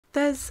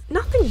There's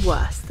nothing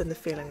worse than the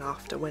feeling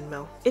after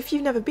Windmill. If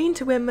you've never been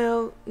to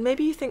Windmill,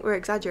 maybe you think we're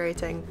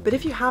exaggerating, but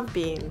if you have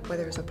been,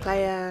 whether as a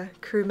player,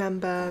 crew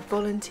member,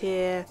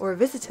 volunteer, or a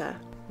visitor,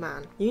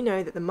 man, you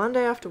know that the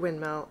Monday after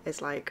Windmill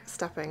is like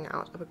stepping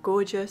out of a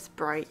gorgeous,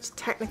 bright,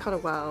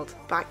 Technicolor world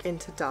back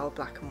into dull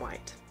black and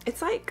white.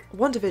 It's like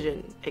One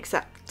Division,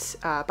 except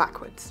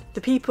backwards.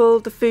 The people,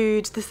 the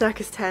food, the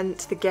circus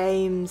tent, the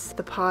games,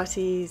 the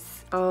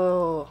parties.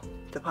 Oh,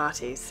 the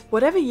parties.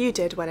 Whatever you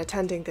did when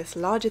attending this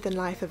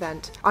larger-than-life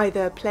event,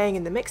 either playing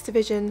in the mixed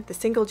division, the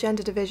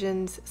single-gender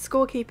divisions,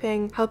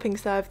 scorekeeping, helping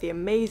serve the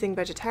amazing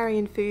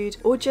vegetarian food,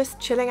 or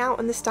just chilling out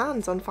in the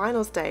stands on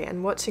finals day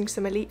and watching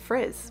some elite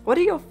frizz. What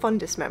are your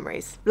fondest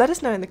memories? Let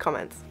us know in the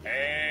comments.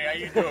 Hey, how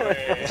you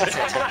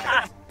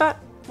doing? But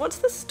what's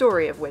the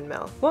story of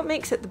Windmill? What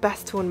makes it the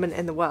best tournament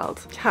in the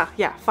world?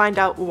 Yeah, find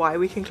out why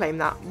we can claim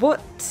that.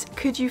 What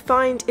could you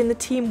find in the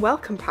team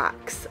welcome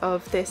packs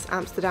of this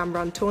Amsterdam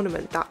run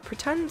tournament that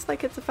pretends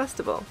like it's a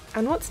festival?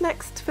 And what's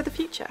next for the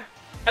future?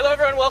 Hello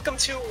everyone, welcome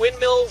to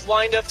Windmill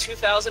Windup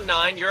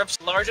 2009,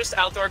 Europe's largest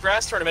outdoor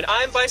grass tournament.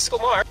 I'm Bicycle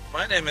Mark.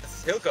 My name is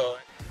Hilko.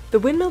 The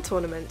Windmill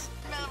Tournament,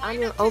 the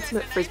annual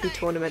Ultimate Frisbee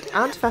tournament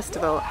and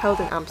festival held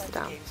in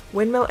Amsterdam.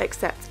 Windmill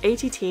accepts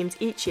 80 teams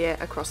each year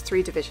across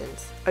 3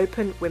 divisions,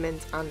 open,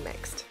 women's and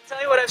mixed.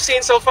 Tell you what I've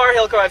seen so far,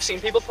 Hilko. I've seen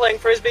people playing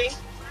Frisbee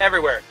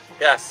everywhere.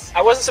 Yes.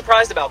 I wasn't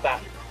surprised about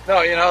that.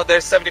 No, you know,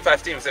 there's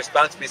 75 teams. There's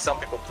bound to be some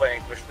people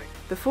playing Frisbee.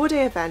 The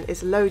 4-day event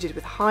is loaded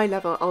with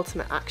high-level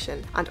ultimate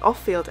action and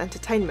off-field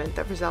entertainment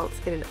that results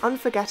in an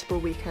unforgettable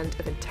weekend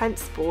of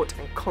intense sport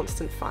and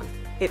constant fun.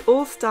 It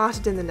all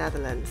started in the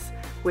Netherlands,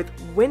 with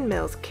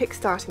windmills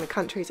kickstarting the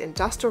country's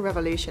industrial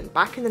revolution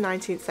back in the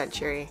 19th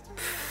century.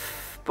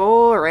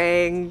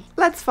 Boring.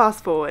 Let's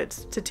fast forward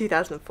to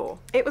 2004.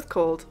 It was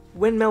called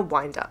Windmill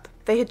Windup.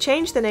 They had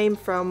changed the name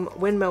from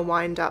Windmill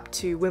Windup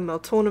to Windmill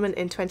Tournament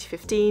in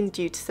 2015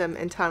 due to some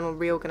internal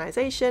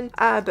reorganisation,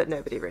 but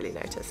nobody really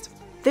noticed.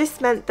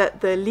 This meant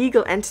that the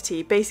legal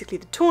entity, basically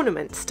the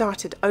tournament,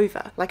 started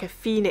over, like a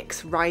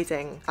phoenix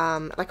rising,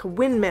 like a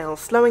windmill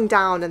slowing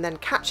down and then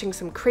catching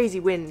some crazy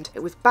wind. It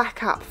was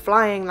back up,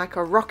 flying like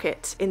a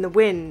rocket in the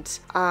wind,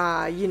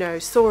 you know,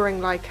 soaring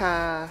like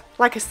a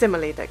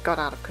simile that got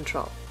out of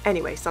control.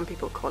 Anyway, some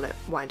people call it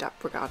wind up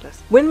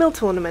regardless. Windmill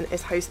Tournament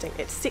is hosting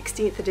its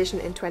 16th edition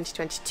in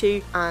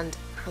 2022 and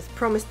has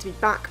promised to be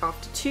back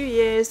after 2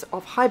 years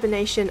of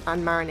hibernation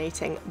and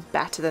marinating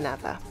better than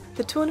ever.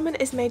 The tournament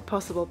is made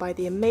possible by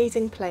the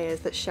amazing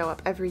players that show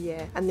up every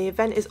year, and the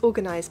event is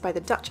organised by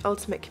the Dutch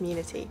Ultimate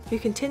community, who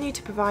continue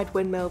to provide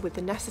Windmill with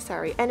the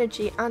necessary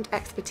energy and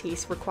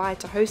expertise required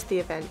to host the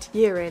event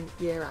year in,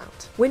 year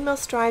out. Windmill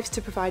strives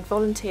to provide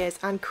volunteers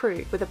and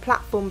crew with a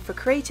platform for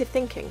creative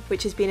thinking,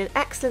 which has been an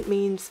excellent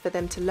means for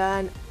them to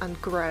learn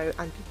and grow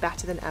and be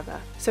better than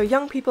ever. So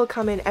young people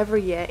come in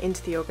every year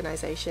into the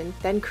organisation,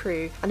 then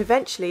crew, and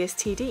eventually as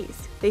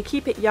TDs. They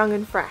keep it young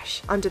and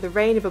fresh, under the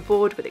reign of a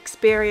board with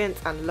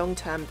experience and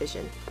long-term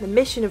vision. The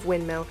mission of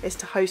Windmill is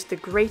to host the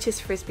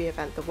greatest Frisbee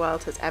event the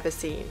world has ever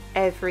seen,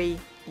 every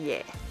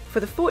year.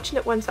 For the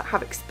fortunate ones that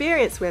have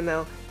experienced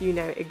Windmill, you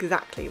know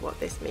exactly what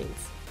this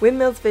means.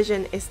 Windmill's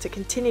vision is to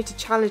continue to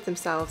challenge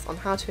themselves on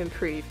how to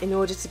improve in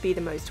order to be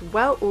the most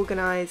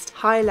well-organised,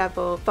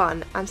 high-level,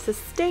 fun and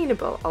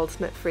sustainable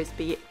Ultimate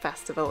Frisbee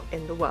festival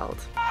in the world.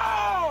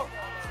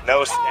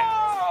 No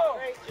snaps.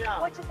 Great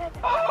job.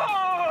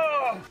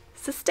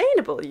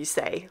 Sustainable, you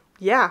say?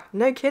 Yeah,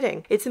 no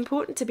kidding. It's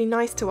important to be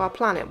nice to our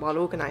planet while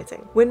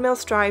organising. Windmill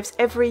strives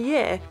every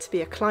year to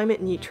be a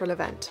climate neutral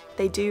event.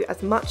 They do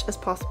as much as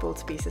possible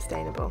to be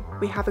sustainable.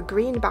 We have a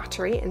green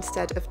battery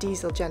instead of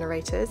diesel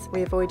generators.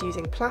 We avoid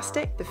using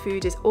plastic. The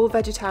food is all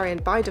vegetarian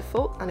by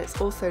default and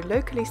it's also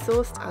locally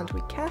sourced, and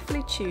we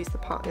carefully choose the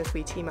partners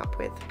we team up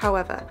with.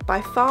 However, by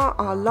far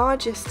our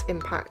largest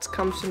impact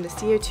comes from the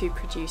CO2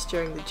 produced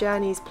during the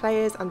journeys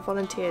players and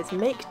volunteers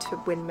make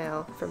to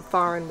Windmill from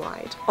far and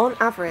wide. On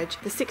average,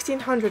 the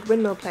 1600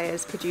 Windmill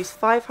players produce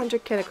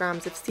 500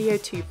 kilograms of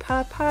CO2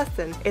 per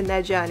person in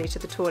their journey to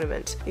the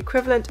tournament, the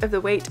equivalent of the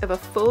weight of a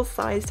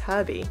full-sized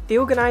Herbie. The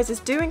organisers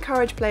do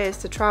encourage players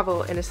to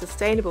travel in a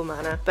sustainable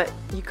manner, but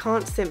you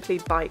can't simply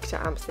bike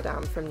to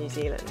Amsterdam from New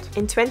Zealand.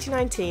 In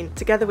 2019,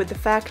 together with the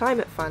Fair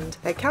Climate Fund,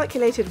 they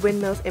calculated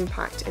Windmill's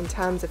impact in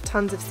terms of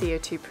tonnes of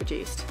CO2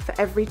 produced. For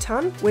every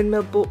tonne,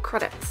 Windmill bought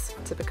credits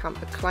to become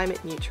a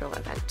climate neutral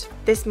event.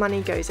 This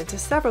money goes into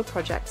several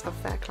projects of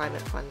Fair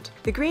Climate Fund.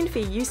 The green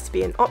fee used to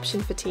be an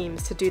option for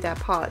teams to do their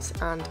part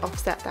and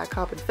offset their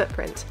carbon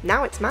footprint.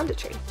 Now it's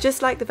mandatory.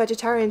 Just like the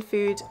vegetarian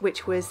food,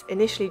 which was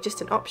initially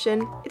just an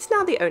option, it's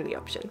now the only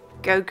option.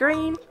 Go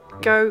green,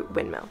 go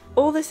Windmill.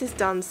 All this is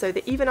done so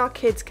that even our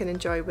kids can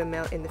enjoy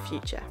Windmill in the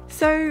future.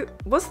 So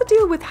what's the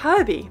deal with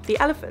Herbie, the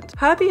elephant?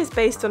 Herbie is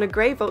based on a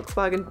grey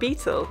Volkswagen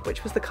Beetle,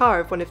 which was the car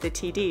of one of the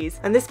TDs,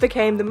 and this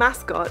became the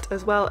mascot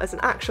as well as an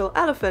actual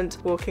elephant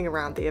walking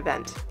around the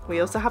event. We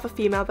also have a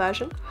female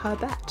version,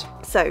 Herbette.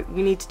 So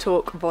we need to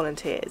talk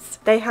volunteers.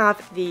 They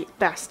have the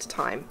best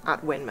time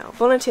at Windmill.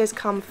 Volunteers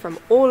come from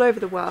all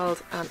over the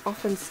world and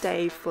often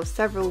stay for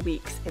several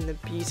weeks in the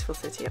beautiful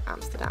city of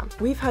Amsterdam.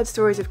 We've heard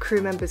stories of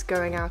crew members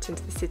going out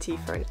into the city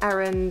for an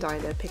errand,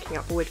 either picking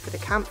up wood for the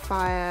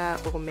campfire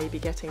or maybe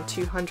getting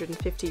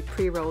 250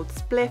 pre-rolled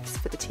spliffs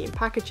for the team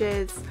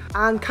packages,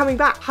 and coming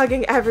back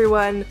hugging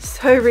everyone,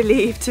 so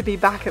relieved to be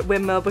back at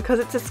Windmill because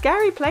it's a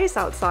scary place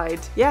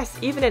outside. Yes,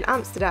 even in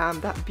Amsterdam,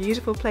 that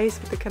beautiful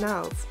place with the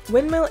canals.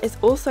 Windmill is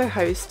also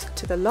host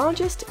to the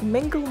largest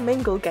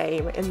mingle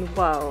game in the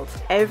world.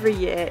 Every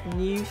year,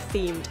 new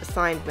themed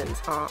assignments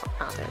are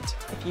added.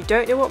 If you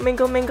don't know what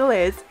mingle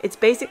is, it's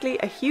basically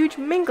a huge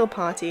mingle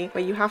party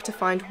where you have to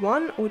find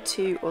 1 or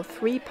 2 or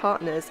 3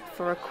 partners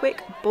for a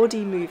quick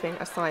body moving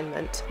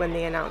assignment when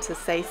the announcers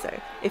say so.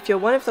 If you're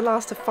one of the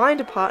last to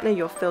find a partner,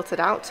 you're filtered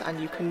out and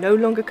you can no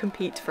longer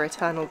compete for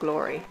eternal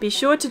glory. Be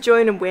sure to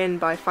join and win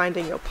by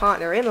finding your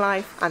partner in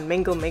life and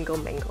mingle.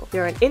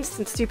 You're an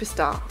instant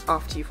superstar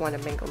after you've won a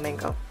mingle.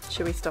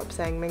 Should we stop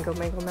saying mingle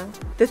now?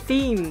 The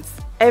themes.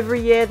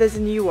 Every year there's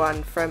a new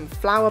one, from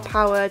flower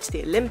power to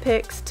the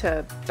Olympics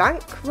to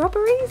bank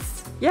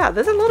robberies. Yeah,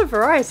 there's a lot of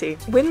variety.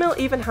 Windmill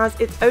even has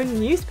its own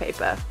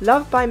newspaper,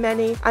 loved by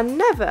many and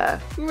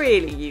never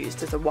really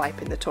used as a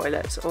wipe in the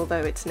toilet, although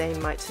its name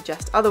might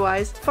suggest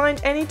otherwise. Find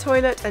any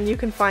toilet and you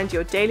can find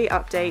your daily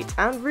update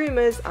and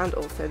rumours and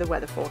also the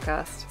weather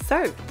forecast.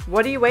 So,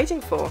 what are you waiting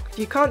for? If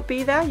you can't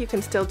be there, you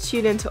can still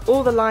tune into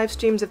all the live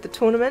streams of the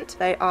tournament.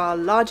 They are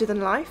larger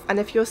than life, and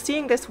if you're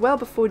seeing this well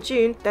before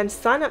June, then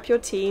sign up your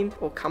team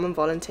or come and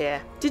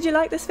volunteer. Did you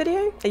like this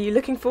video? Are you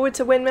looking forward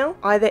to Windmill,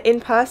 either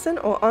in person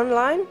or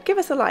online? Give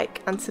us a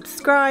like and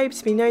subscribe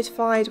to be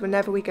notified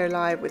whenever we go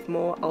live with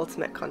more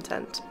Ultimate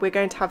content. We're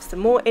going to have some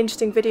more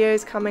interesting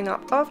videos coming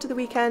up after the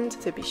weekend,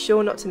 so be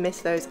sure not to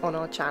miss those on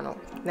our channel.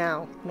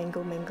 Now,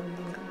 mingle.